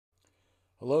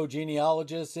Hello,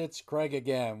 genealogists. It's Craig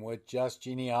again with Just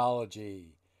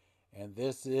Genealogy. And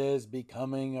this is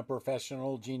Becoming a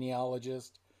Professional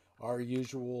Genealogist, our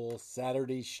usual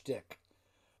Saturday shtick.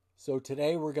 So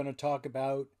today we're going to talk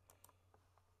about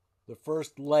the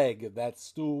first leg of that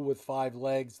stool with 5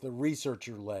 legs, the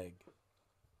researcher leg.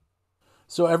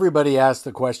 So everybody asks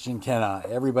the question, can I?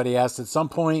 Everybody asks at some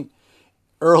point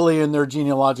early in their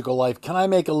genealogical life, can I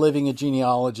make a living at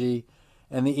genealogy?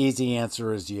 And the easy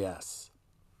answer is yes.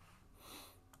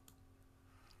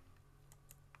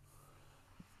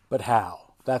 But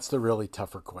how? That's the really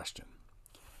tougher question.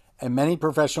 And many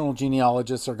professional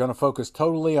genealogists are going to focus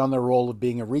totally on their role of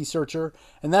being a researcher,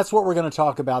 and that's what we're going to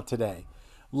talk about today.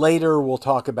 Later, we'll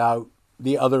talk about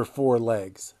the other 4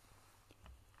 legs.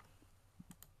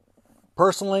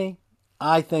 Personally,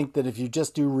 I think that if you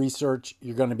just do research,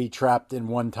 you're going to be trapped in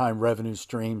one-time revenue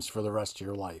streams for the rest of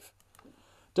your life.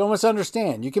 Don't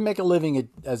misunderstand. You can make a living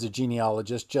as a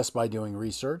genealogist just by doing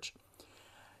research.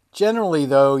 Generally,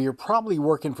 though, you're probably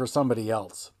working for somebody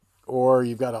else, or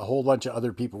you've got a whole bunch of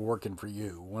other people working for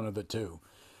you, one of the two.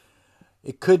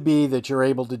 It could be that you're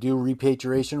able to do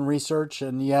repatriation research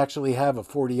and you actually have a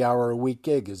 40-hour-a-week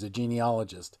gig as a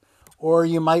genealogist. Or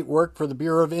you might work for the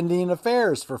Bureau of Indian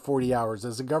Affairs for 40 hours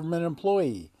as a government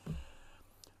employee.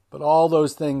 But all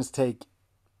those things take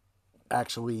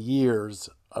actually years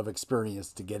of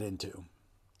experience to get into.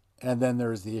 And then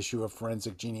there's the issue of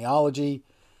forensic genealogy.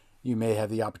 You may have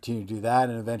the opportunity to do that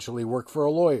and eventually work for a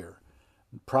lawyer.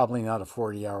 Probably not a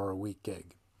 40-hour-a-week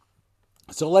gig.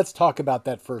 So let's talk about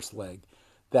that first leg,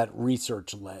 that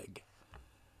research leg.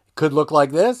 It could look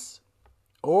like this,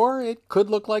 or it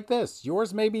could look like this.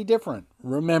 Yours may be different.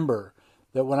 Remember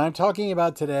that what I'm talking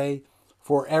about today,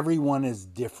 for everyone, is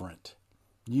different.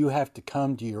 You have to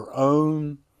come to your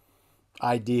own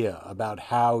idea about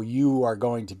how you are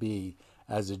going to be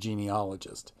as a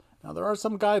genealogist. Now, there are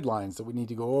some guidelines that we need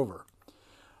to go over.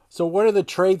 So what are the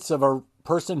traits of a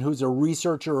person who's a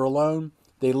researcher alone?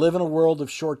 They live in a world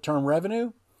of short-term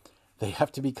revenue. They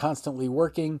have to be constantly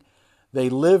working. They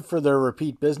live for their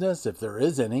repeat business, if there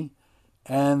is any.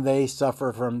 And they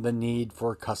suffer from the need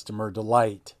for customer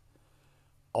delight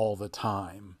all the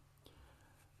time.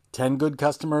 10 good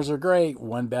customers are great.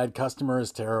 1 bad customer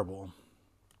is terrible.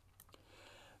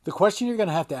 The question you're going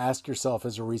to have to ask yourself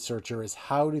as a researcher is,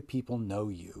 how do people know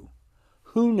you?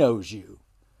 Who knows you?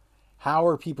 How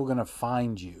are people going to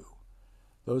find you?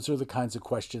 Those are the kinds of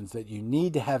questions that you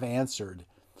need to have answered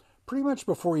pretty much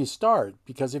before you start,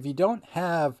 because if you don't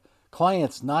have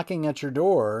clients knocking at your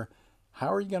door,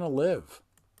 how are you going to live?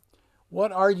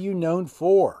 What are you known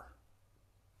for?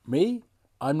 Me?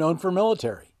 I'm known for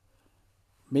military.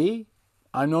 Me?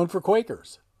 I'm known for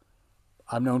Quakers.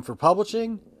 I'm known for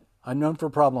publishing. I'm known for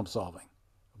problem solving.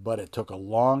 But it took a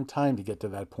long time to get to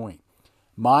that point.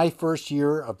 My first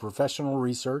year of professional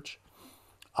research,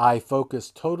 I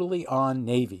focused totally on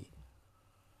Navy.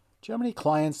 Do you know how many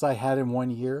clients I had in 1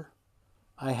 year?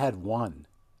 I had 1.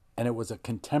 And it was a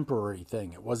contemporary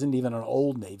thing. It wasn't even an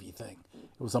old Navy thing.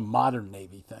 It was a modern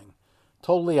Navy thing.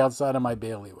 Totally outside of my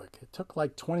bailiwick. It took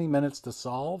like 20 minutes to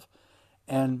solve.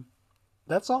 And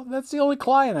that's all. That's the only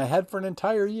client I had for an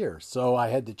entire year. So I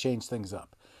had to change things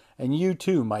up. And you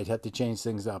too might have to change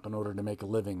things up in order to make a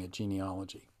living at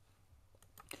genealogy.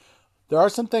 There are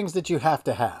some things that you have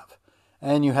to have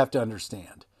and you have to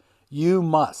understand. You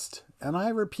must, and I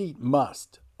repeat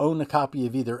must, own a copy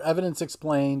of either Evidence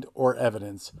Explained or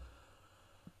Evidence.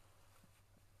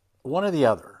 One or the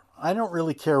other. I don't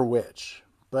really care which,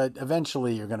 but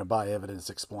eventually you're going to buy Evidence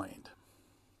Explained.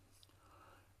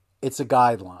 It's a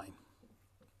guideline.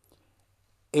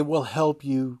 It will help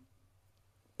you.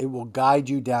 It will guide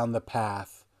you down the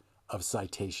path of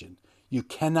citation. You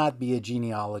cannot be a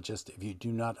genealogist if you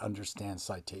do not understand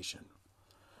citation.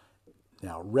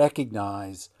 Now,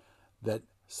 recognize that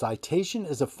citation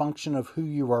is a function of who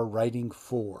you are writing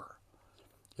for.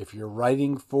 If you're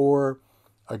writing for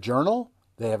a journal,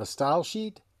 they have a style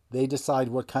sheet. They decide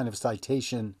what kind of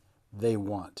citation they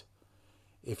want.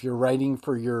 If you're writing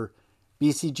for your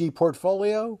BCG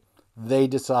portfolio, they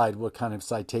decide what kind of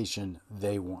citation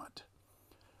they want.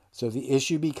 So the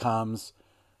issue becomes,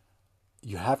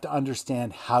 you have to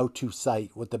understand how to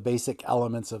cite, what the basic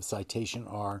elements of citation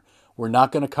are. We're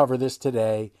not going to cover this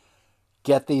today.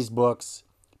 Get these books.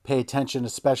 Pay attention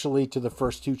especially to the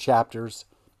first 2 chapters.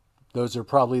 Those are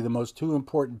probably the most 2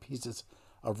 important pieces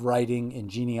of writing in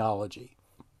genealogy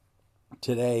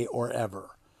today or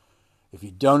ever. If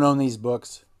you don't own these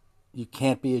books, you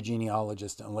can't be a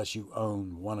genealogist unless you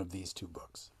own one of these 2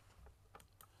 books.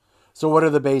 So what are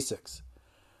the basics?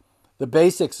 The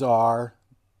basics are,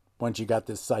 once you got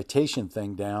this citation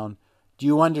thing down, do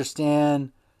you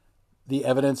understand the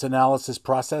evidence analysis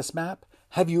process map.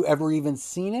 Have you ever even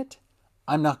seen it?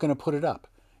 I'm not going to put it up.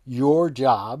 Your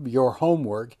job, your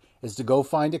homework, is to go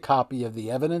find a copy of the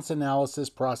evidence analysis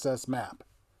process map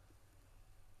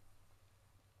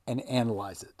and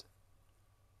analyze it.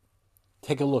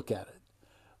 Take a look at it.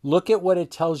 Look at what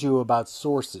it tells you about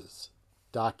sources,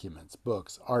 documents,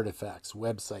 books, artifacts,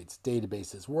 websites,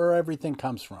 databases, where everything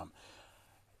comes from.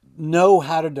 Know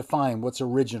how to define what's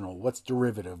original, what's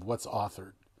derivative, what's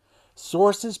authored.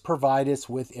 Sources provide us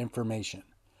with information.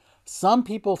 Some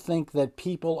people think that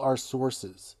people are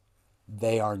sources.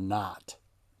 They are not.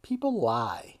 People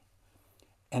lie.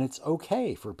 And it's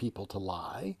okay for people to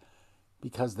lie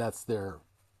because that's their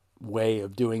way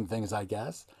of doing things, I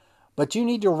guess. But you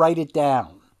need to write it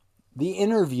down. The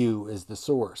interview is the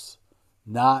source,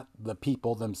 not the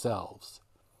people themselves.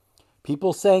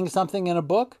 People saying something in a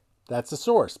book, that's a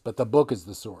source, but the book is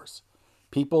the source.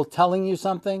 People telling you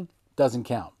something doesn't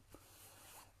count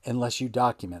unless you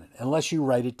document it, unless you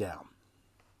write it down.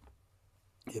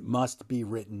 It must be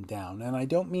written down. And I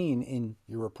don't mean in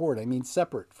your report. I mean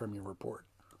separate from your report.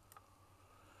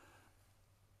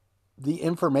 The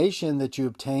information that you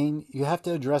obtain, you have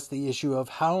to address the issue of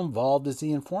how involved is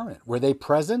the informant? Were they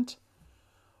present?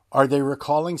 Are they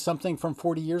recalling something from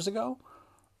 40 years ago?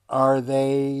 Are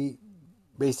they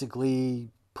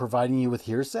basically providing you with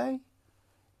hearsay?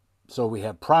 So we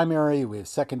have primary, we have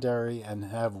secondary,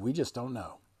 and we just don't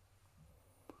know.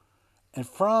 And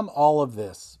from all of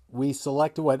this, we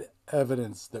select what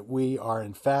evidence that we are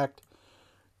in fact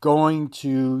going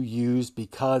to use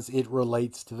because it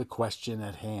relates to the question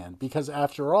at hand. Because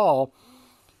after all,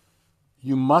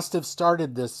 you must have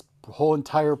started this whole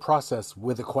entire process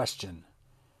with a question.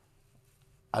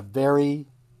 A very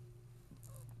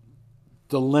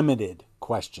delimited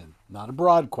question, not a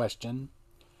broad question,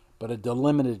 but a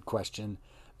delimited question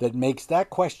that makes that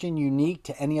question unique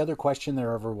to any other question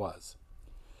there ever was.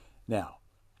 Now,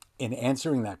 in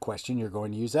answering that question, you're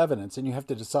going to use evidence, and you have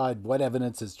to decide what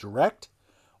evidence is direct,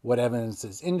 what evidence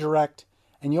is indirect,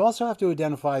 and you also have to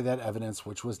identify that evidence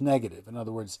which was negative. In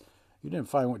other words, you didn't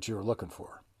find what you were looking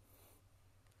for.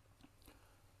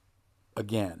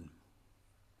 Again,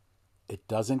 it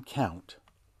doesn't count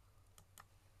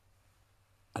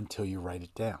until you write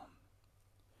it down.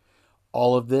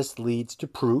 All of this leads to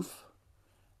proof,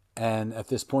 and at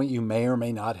this point you may or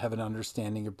may not have an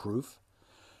understanding of proof.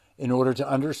 In order to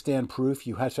understand proof,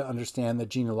 you have to understand the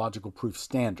genealogical proof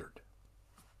standard.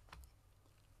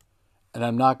 And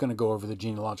I'm not going to go over the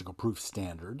genealogical proof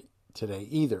standard today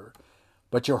either,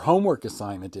 but your homework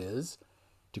assignment is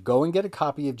to go and get a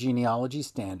copy of Genealogy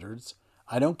Standards.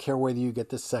 I don't care whether you get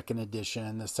the second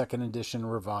edition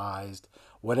revised,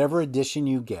 whatever edition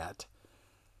you get,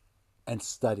 and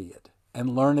study it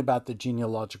and learn about the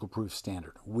genealogical proof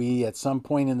standard. We, at some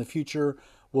point in the future,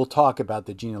 will talk about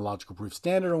the genealogical proof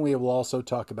standard, and we will also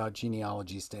talk about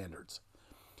genealogy standards.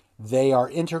 They are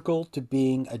integral to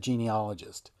being a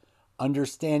genealogist.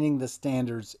 Understanding the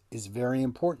standards is very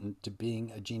important to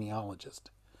being a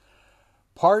genealogist.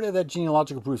 Part of that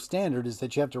genealogical proof standard is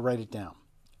that you have to write it down.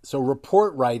 So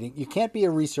report writing, you can't be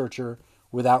a researcher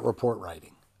without report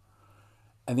writing.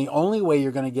 And the only way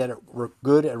you're going to get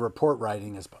good at report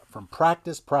writing is from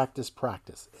practice, practice,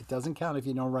 practice. It doesn't count if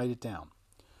you don't write it down.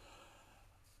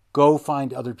 Go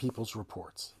find other people's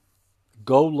reports.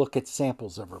 Go look at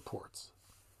samples of reports.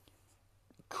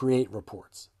 Create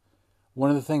reports. One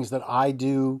of the things that I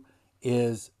do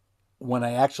is when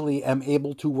I actually am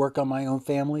able to work on my own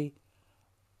family,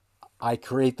 I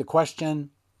create the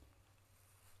question,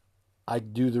 I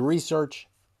do the research,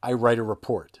 I write a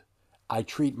report. I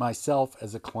treat myself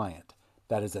as a client.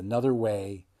 That is another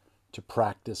way to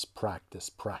practice, practice,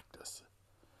 practice.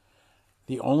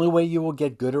 The only way you will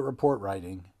get good at report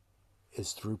writing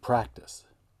is through practice.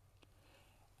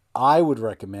 I would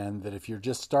recommend that if you're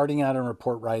just starting out in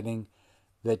report writing,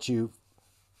 that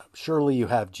surely you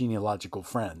have genealogical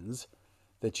friends,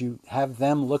 that you have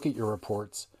them look at your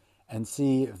reports and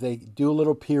see if they do a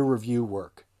little peer review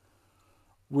work.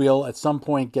 We'll at some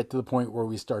point get to the point where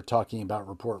we start talking about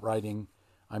report writing.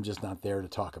 I'm just not there to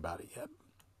talk about it yet.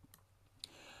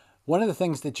 One of the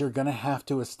things that you're going to have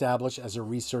to establish as a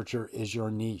researcher is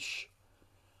your niche.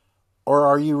 Or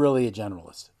are you really a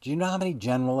generalist? Do you know how many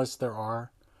generalists there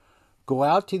are? Go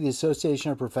out to the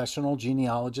Association of Professional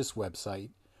Genealogists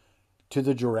website, to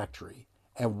the directory,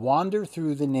 and wander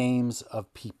through the names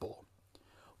of people.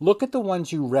 Look at the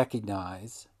ones you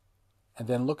recognize, and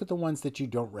then look at the ones that you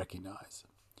don't recognize.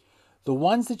 The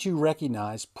ones that you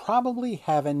recognize probably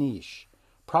have a niche,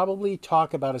 probably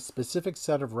talk about a specific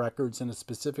set of records in a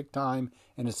specific time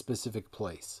in a specific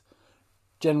place,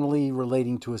 generally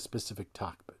relating to a specific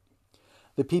topic.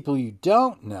 The people you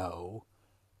don't know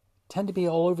tend to be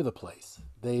all over the place.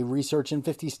 They research in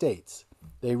 50 states.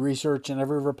 They research in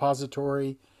every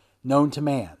repository known to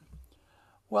man.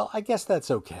 Well, I guess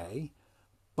that's okay,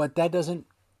 but that doesn't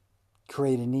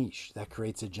create a niche. That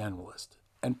creates a generalist.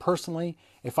 And personally,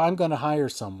 if I'm going to hire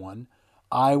someone,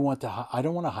 I don't want to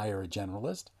hire a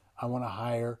generalist. I want to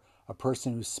hire a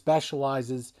person who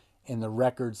specializes in the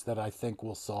records that I think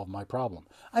will solve my problem.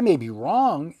 I may be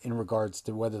wrong in regards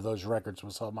to whether those records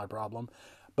will solve my problem,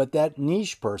 but that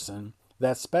niche person,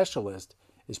 that specialist,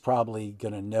 is probably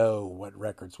going to know what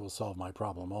records will solve my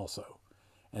problem also.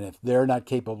 And if they're not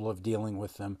capable of dealing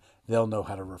with them, they'll know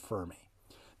how to refer me.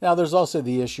 Now, there's also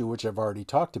the issue, which I've already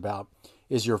talked about,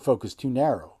 is your focus too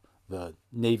narrow, the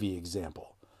Navy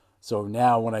example. So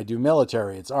now when I do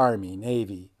military, it's Army,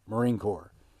 Navy, Marine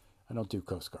Corps. I don't do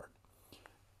Coast Guard.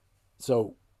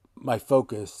 So my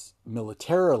focus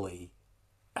militarily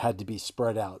had to be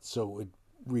spread out so it would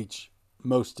reach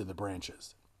most of the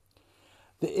branches.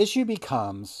 The issue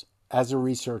becomes, as a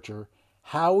researcher,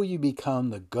 how will you become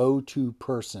the go-to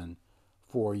person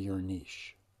for your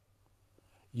niche?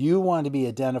 You want to be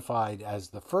identified as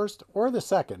the first or the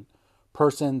second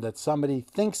person that somebody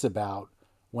thinks about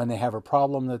when they have a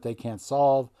problem that they can't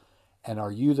solve, and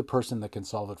are you the person that can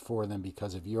solve it for them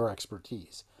because of your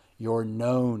expertise, your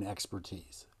known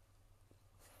expertise?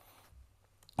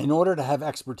 In order to have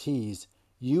expertise,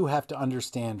 you have to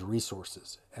understand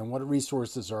resources and what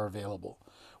resources are available,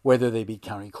 whether they be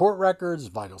county court records,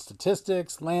 vital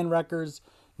statistics, land records,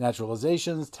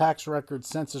 naturalizations, tax records,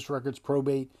 census records,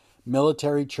 probate,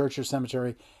 military, church or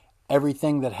cemetery,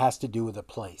 everything that has to do with a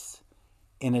place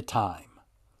in a time.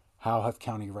 How have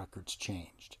county records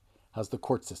changed? How's the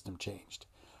court system changed?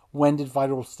 When did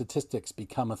vital statistics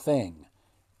become a thing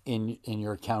in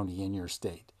your county, in your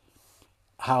state?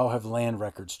 How have land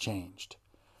records changed?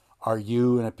 Are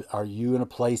you in a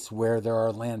place where there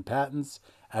are land patents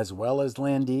as well as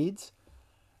land deeds?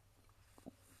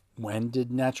 When did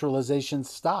naturalizations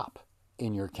stop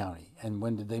in your county? And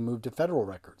when did they move to federal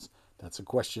records? That's a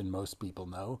question most people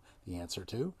know the answer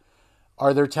to.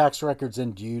 Are there tax records,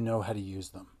 and do you know how to use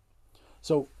them?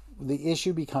 So the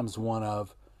issue becomes one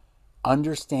of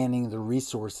understanding the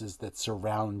resources that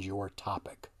surround your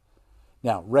topic.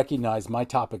 Now, recognize my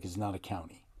topic is not a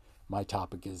county. My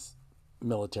topic is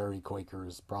military,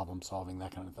 Quakers, problem solving,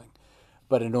 that kind of thing.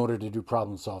 But in order to do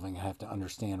problem solving, I have to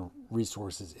understand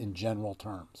resources in general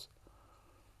terms.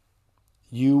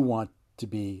 If you want to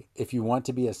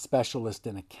be a specialist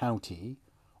in a county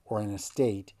or in a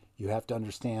state, you have to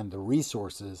understand the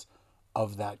resources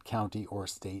of that county or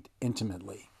state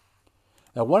intimately.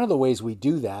 Now, one of the ways we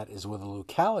do that is with a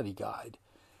locality guide.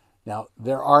 Now,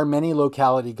 there are many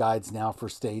locality guides now for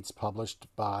states published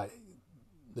by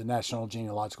the National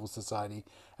Genealogical Society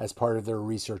as part of their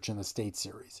Research in the State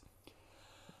series.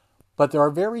 But there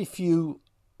are very few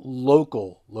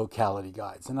local locality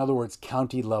guides. In other words,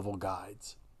 county level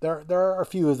guides. There are a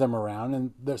few of them around,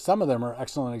 and some of them are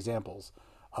excellent examples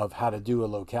of how to do a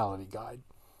locality guide.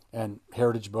 And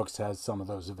Heritage Books has some of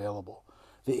those available.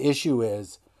 The issue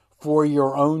is, for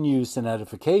your own use and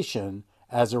edification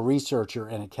as a researcher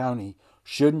in a county,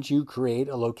 shouldn't you create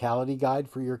a locality guide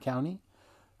for your county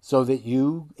so that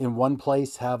you, in one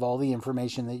place, have all the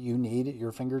information that you need at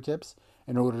your fingertips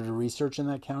in order to research in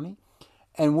that county?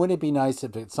 And wouldn't it be nice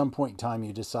if at some point in time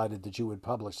you decided that you would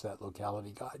publish that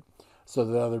locality guide so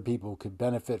that other people could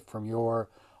benefit from your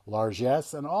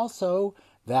largesse? And also,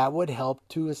 that would help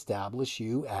to establish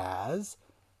you as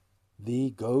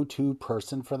the go-to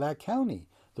person for that county,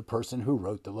 the person who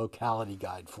wrote the locality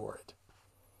guide for it.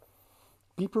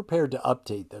 Be prepared to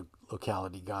update the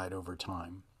locality guide over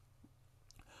time.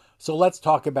 So let's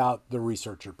talk about the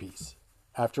researcher piece.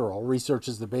 After all, research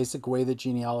is the basic way that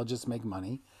genealogists make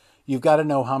money. You've got to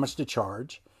know how much to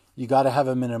charge. You've got to have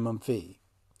a minimum fee.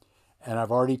 And I've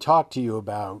already talked to you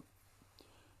about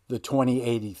the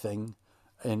 20/80 thing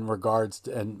in regards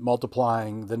to and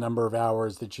multiplying the number of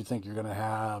hours that you think you're going to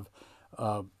have,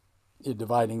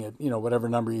 dividing it, whatever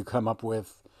number you come up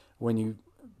with when you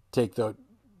take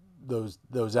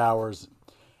those hours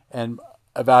and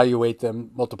evaluate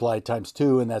them, multiply it times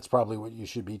 2, and that's probably what you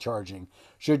should be charging.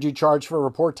 Should you charge for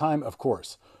report time? Of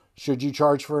course. Should you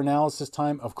charge for analysis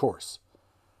time? Of course.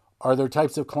 Are there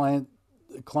types of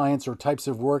clients or types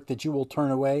of work that you will turn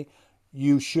away?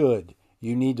 You should.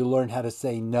 You need to learn how to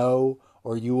say no,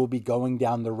 or you will be going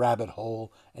down the rabbit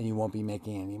hole and you won't be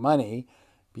making any money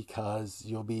because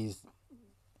you'll be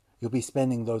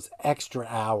spending those extra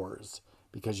hours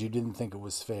because you didn't think it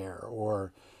was fair,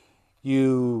 or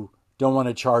you don't want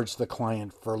to charge the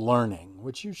client for learning,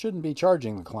 which you shouldn't be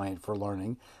charging the client for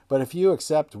learning. But if you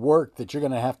accept work that you're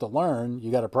going to have to learn,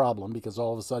 you got a problem, because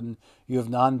all of a sudden you have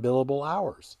non-billable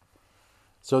hours.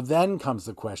 So then comes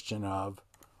the question of,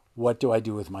 what do I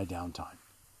do with my downtime?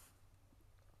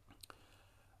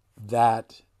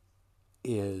 That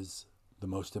is the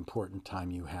most important time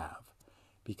you have,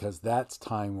 because that's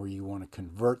time where you want to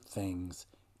convert things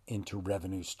into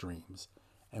revenue streams.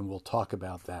 And we'll talk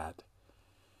about that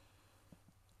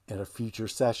at a future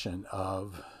session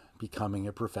of becoming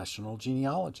a professional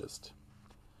genealogist.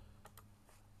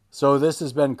 So this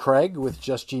has been Craig with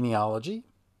Just Genealogy.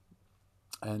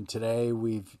 And today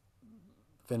we've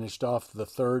finished off the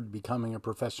third Becoming a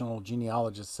Professional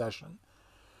Genealogist session.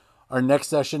 Our next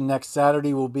session next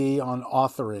Saturday will be on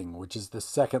authoring, which is the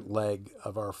second leg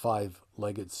of our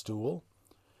 5-legged stool.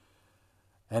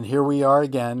 And here we are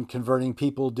again, converting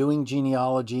people doing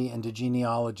genealogy into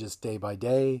genealogists day by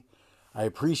day. I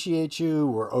appreciate you.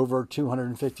 We're over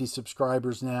 250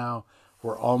 subscribers now.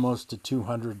 We're almost to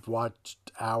 200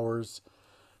 watched hours.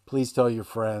 Please tell your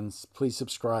friends. Please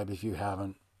subscribe if you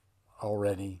haven't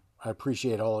already. I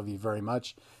appreciate all of you very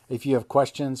much. If you have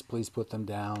questions, please put them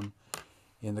down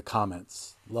in the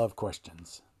comments. Love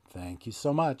questions. Thank you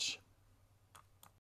so much.